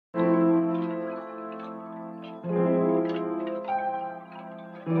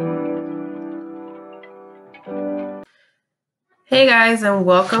Hey guys, and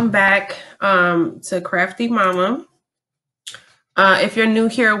welcome back to Crafty Mama. If you're new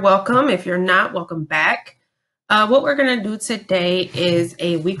here, welcome. If you're not, welcome back. What we're going to do today is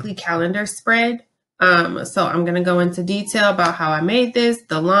a weekly calendar spread. So I'm going to go into detail about how I made this,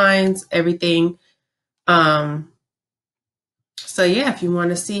 the lines, everything. So yeah, if you want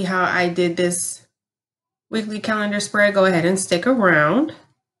to see how I did this weekly calendar spread, go ahead and stick around.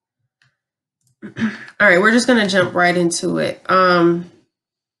 All right, we're just going to jump right into it. We're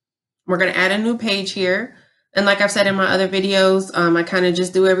going to add a new page here. And like I've said in my other videos, I kind of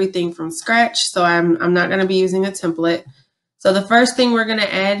just do everything from scratch. So I'm not going to be using a template. So the first thing we're going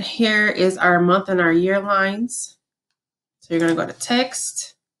to add here is our month and our year lines. So you're going to go to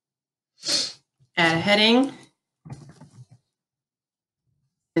text, add a heading,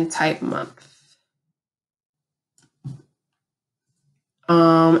 and type month.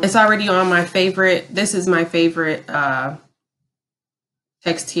 It's already on my favorite. This is my favorite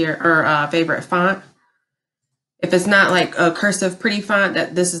text here, or favorite font. If it's not like a cursive pretty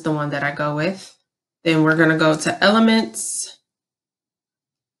font, this is the one that I go with. Then we're going to go to elements.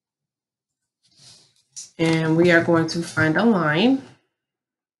 And we are going to find a line,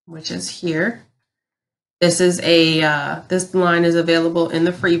 which is here. This is this line is available in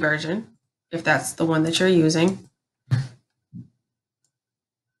the free version, if that's the one that you're using.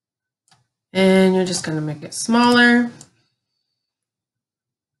 And you're just going to make it smaller.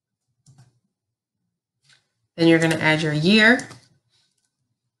 Then you're going to add your year.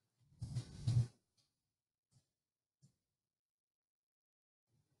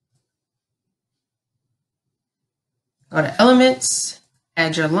 Go to elements,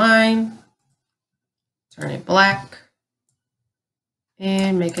 add your line, turn it black,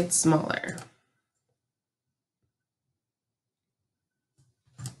 and make it smaller.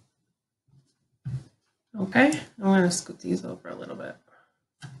 Okay, I'm going to scoot these over a little bit.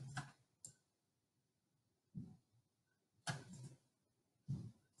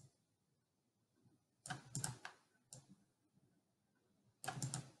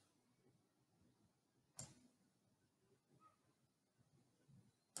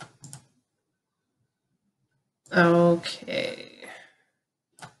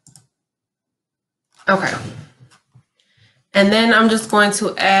 Okay. And then I'm just going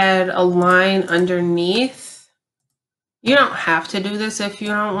to add a line underneath. You don't have to do this if you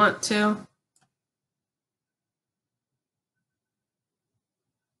don't want to.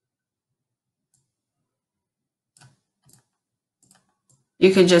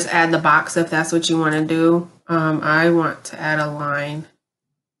 You could just add the box if that's what you want to do. I want to add a line.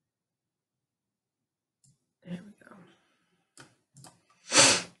 There we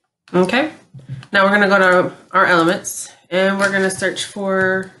go. Okay. Now we're going to go to our elements and we're going to search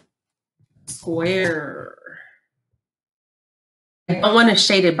for square. I don't want a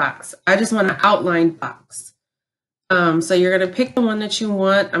shaded box. I just want an outlined box. So you're going to pick the one that you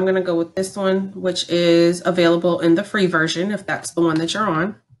want. I'm going to go with this one, which is available in the free version, if that's the one that you're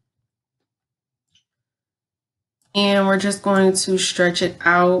on. And we're just going to stretch it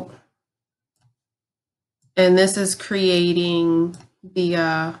out. And this is creating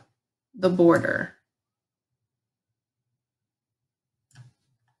the border.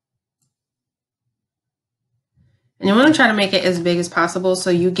 And you want to try to make it as big as possible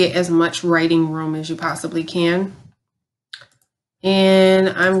so you get as much writing room as you possibly can. And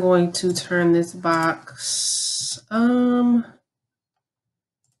I'm going to turn this box this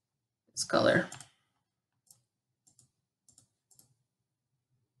color.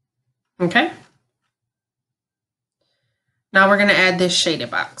 Okay. Now we're going to add this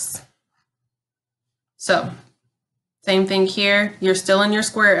shaded box. So same thing here. You're still in your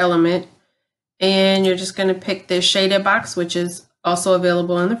square element and you're just going to pick this shaded box, which is also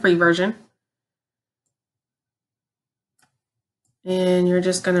available in the free version. And you're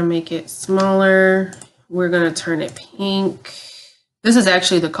just going to make it smaller. We're going to turn it pink. This is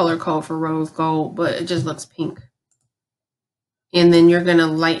actually the color code for rose gold, but it just looks pink. And then you're going to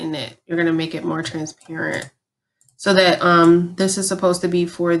lighten it. You're going to make it more transparent so that this is supposed to be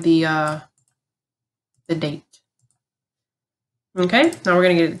for the date. Okay, now we're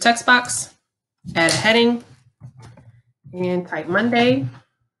going to get a text box, add a heading, and type Monday.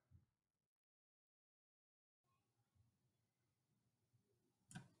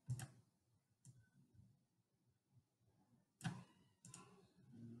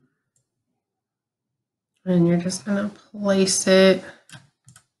 And you're just going to place it.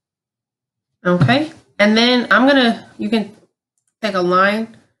 Okay. And then you can take a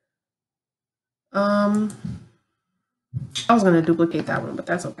line. I was going to duplicate that one, but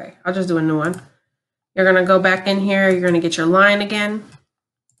that's okay. I'll just do a new one. You're going to go back in here. You're going to get your line again.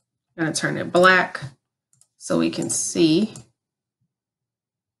 I'm going to turn it black so we can see.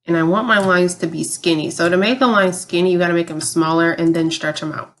 And I want my lines to be skinny. So to make the lines skinny, you got to make them smaller and then stretch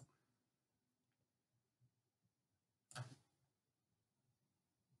them out.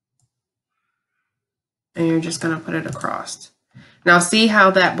 And you're just going to put it across. Now see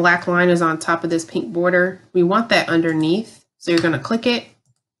how that black line is on top of this pink border? We want that underneath. So you're going to click it,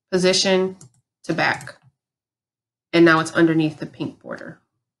 position to back. And now it's underneath the pink border.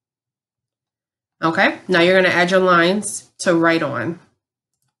 Okay, now you're going to add your lines to right on.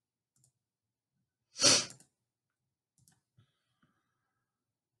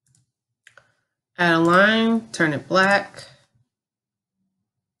 Add a line, turn it black.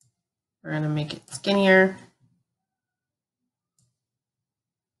 We're going to make it skinnier.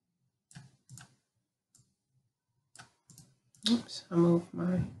 Oops, I moved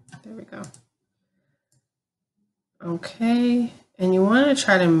there we go. Okay, and you want to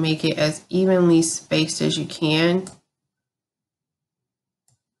try to make it as evenly spaced as you can.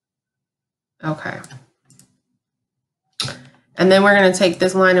 Okay. And then we're going to take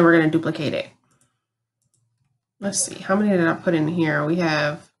this line and we're going to duplicate it. Let's see, how many did I put in here? We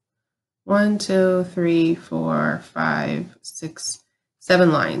have 1, 2, 3, 4, 5, 6,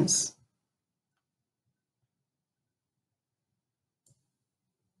 7 lines.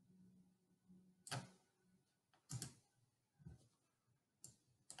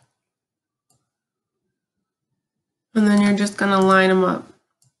 And then you're just going to line them up.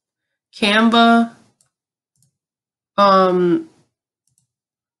 Canva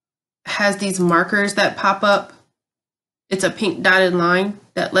has these markers that pop up. It's a pink dotted line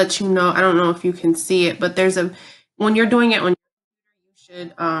that lets you know. I don't know if you can see it, but there's when you're doing it on your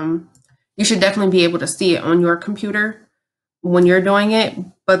computer, you should definitely be able to see it on your computer when you're doing it.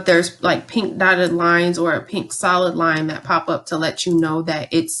 But there's like pink dotted lines or a pink solid line that pop up to let you know that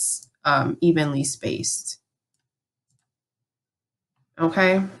it's evenly spaced.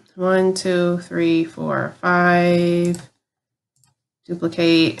 Okay, 1, 2, 3, 4, 5.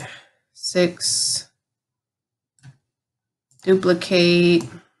 Duplicate 6. Duplicate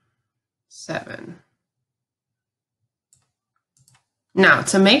 7. Now,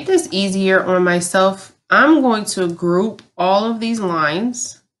 to make this easier on myself, I'm going to group all of these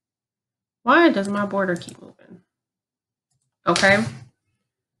lines. Why does my border keep moving? Okay.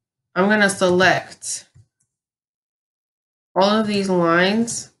 I'm going to select all of these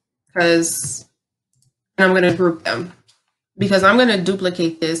lines and I'm going to group them because I'm going to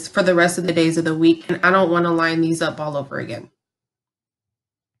duplicate this for the rest of the days of the week and I don't want to line these up all over again.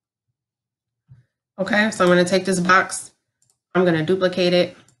 Okay, so I'm going to take this box. I'm going to duplicate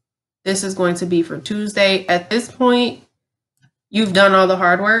it. This is going to be for Tuesday. At this point, you've done all the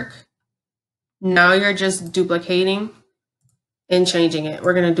hard work. Now you're just duplicating and changing it.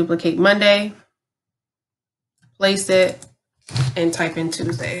 We're going to duplicate Monday, place it, and type in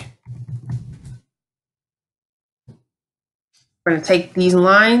Tuesday. We're going to take these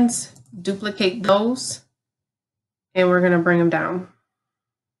lines, duplicate those, and we're going to bring them down.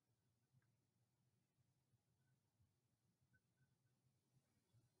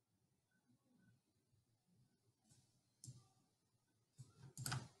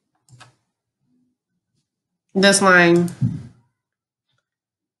 This line,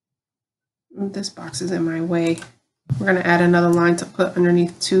 this box is in my way. We're going to add another line to put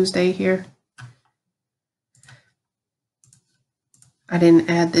underneath Tuesday here. I didn't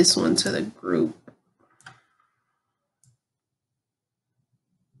add this one to the group.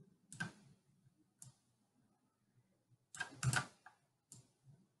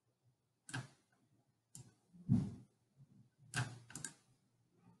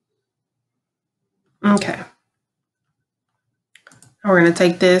 Okay. We're going to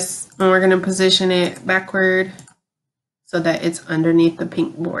take this and we're going to position it backward so that it's underneath the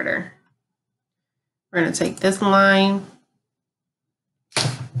pink border. We're going to take this line,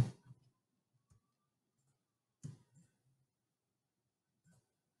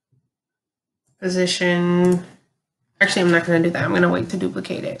 position. Actually, I'm not going to do that. I'm going to wait to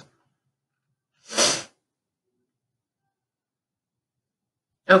duplicate it.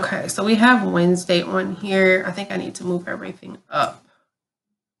 Okay, so we have Wednesday on here. I think I need to move everything up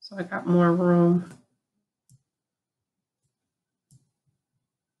so I got more room.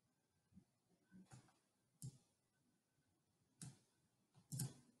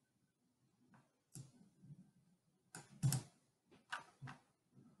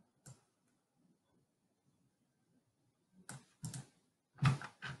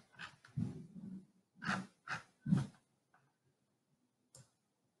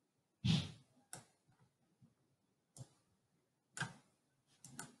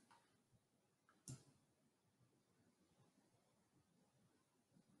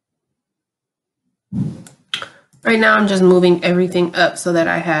 Right now I'm just moving everything up so that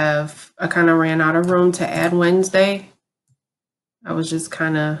I kind of ran out of room to add Wednesday. I was just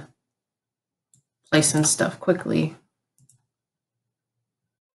kind of placing stuff quickly.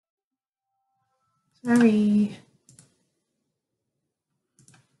 Sorry.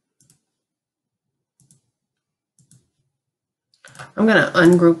 I'm going to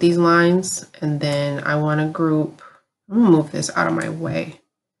ungroup these lines, and then I want to group, I'm going to move this out of my way.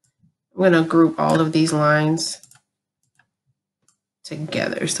 I'm going to group all of these lines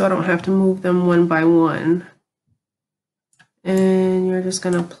together so I don't have to move them one by one. And you're just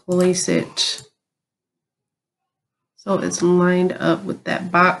going to place it so it's lined up with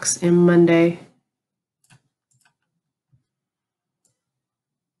that box in Monday.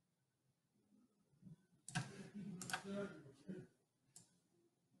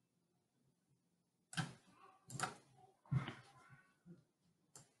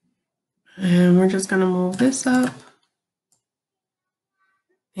 And we're just going to move this up.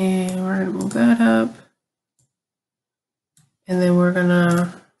 And we're going to move that up. And then we're going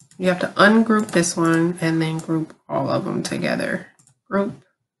to, you have to ungroup this one and then group all of them together. Group.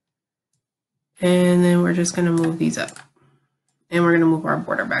 And then we're just going to move these up. And we're going to move our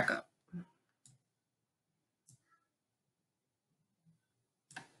border back up.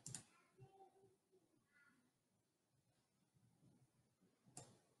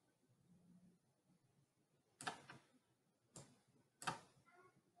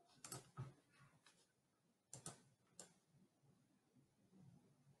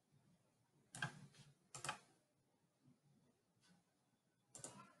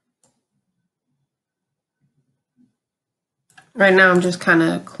 Right now, I'm just kind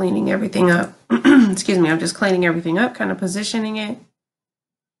of cleaning everything up. Excuse me, I'm just cleaning everything up, kind of positioning it.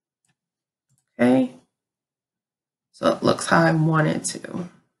 Okay. So it looks how I want it to.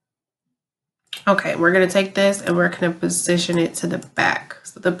 Okay, we're going to take this and we're going to position it to the back.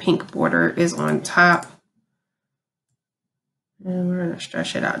 So the pink border is on top. And we're going to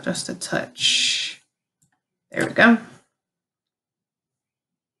stretch it out just a touch. There we go.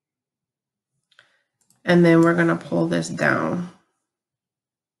 And then we're going to pull this down.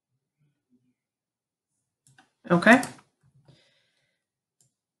 Okay.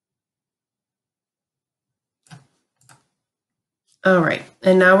 All right,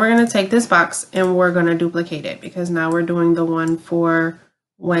 and now we're going to take this box and we're going to duplicate it because now we're doing the one for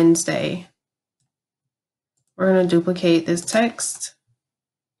Wednesday. We're going to duplicate this text.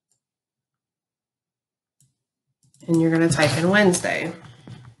 And you're going to type in Wednesday.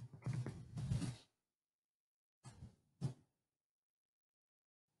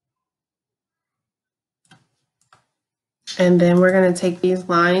 And then we're going to take these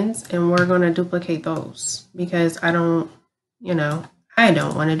lines and we're going to duplicate those because I don't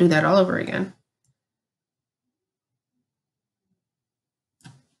want to do that all over again.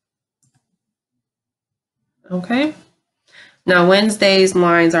 Okay. Now Wednesday's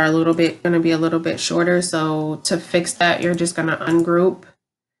lines are going to be a little bit shorter. So to fix that, you're just going to ungroup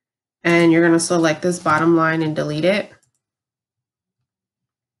and you're going to select this bottom line and delete it.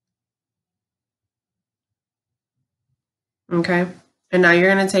 Okay. And now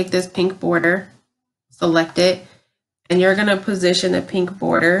you're going to take this pink border, select it, and you're going to position the pink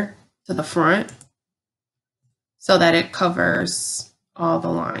border to the front so that it covers all the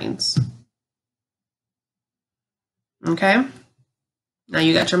lines. Okay. Now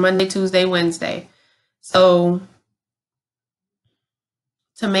you got your Monday, Tuesday, Wednesday. So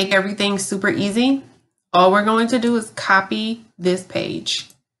to make everything super easy, all we're going to do is copy this page.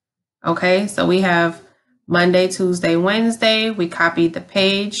 Okay. So we have Monday, Tuesday, Wednesday. We copied the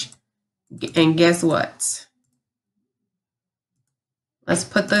page. And guess what? Let's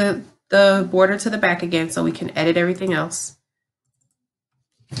put the border to the back again so we can edit everything else.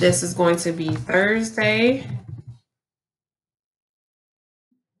 This is going to be Thursday.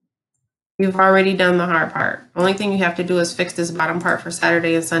 You've already done the hard part. Only thing you have to do is fix this bottom part for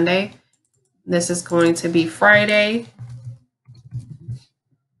Saturday and Sunday. This is going to be Friday.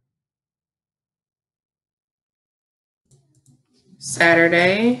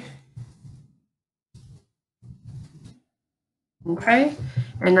 Saturday. Okay.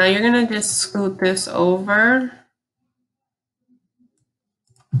 And now you're going to just scoot this over.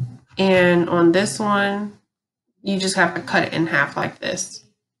 And on this one, you just have to cut it in half like this.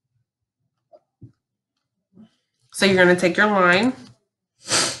 So you're going to take your line,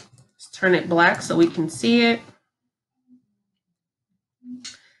 turn it black so we can see it.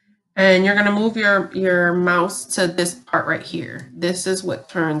 And you're going to move your mouse to this part right here. This is what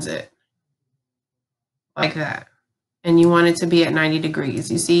turns it like that. And you want it to be at 90 degrees.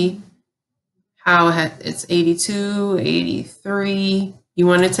 You see it's 82, 83. You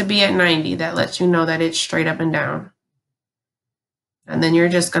want it to be at 90. That lets you know that it's straight up and down. And then you're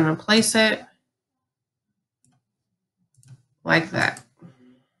just going to place it like that.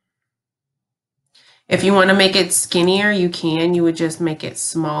 If you want to make it skinnier, you can. You would just make it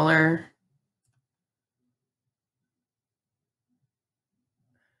smaller.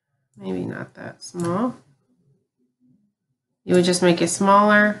 Maybe not that small. You would just make it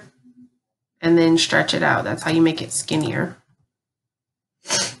smaller and then stretch it out. That's how you make it skinnier.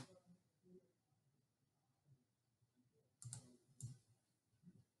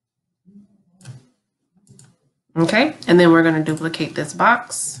 Okay, and then we're going to duplicate this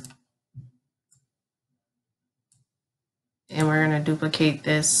box. And we're going to duplicate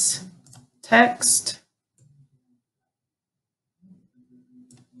this text.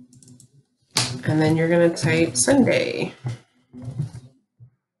 And then you're going to type Sunday.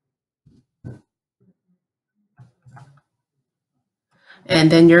 And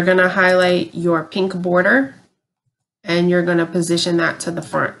then you're going to highlight your pink border and you're going to position that to the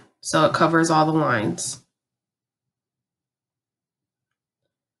front so it covers all the lines.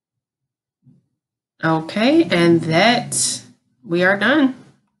 Okay, and we are done.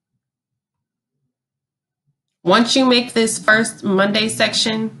 Once you make this first Monday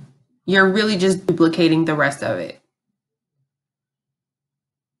section, you're really just duplicating the rest of it.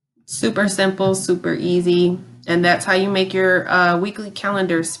 Super simple, super easy. And that's how you make your weekly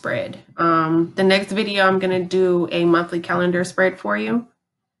calendar spread. The next video, I'm going to do a monthly calendar spread for you.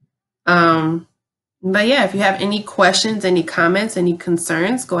 But yeah, if you have any questions, any comments, any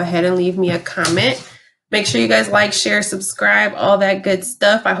concerns, go ahead and leave me a comment. Make sure you guys like, share, subscribe, all that good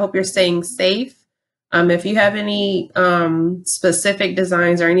stuff. I hope you're staying safe. If you have any specific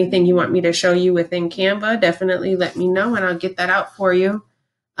designs or anything you want me to show you within Canva, definitely let me know and I'll get that out for you.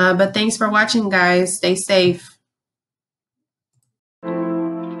 But thanks for watching, guys. Stay safe.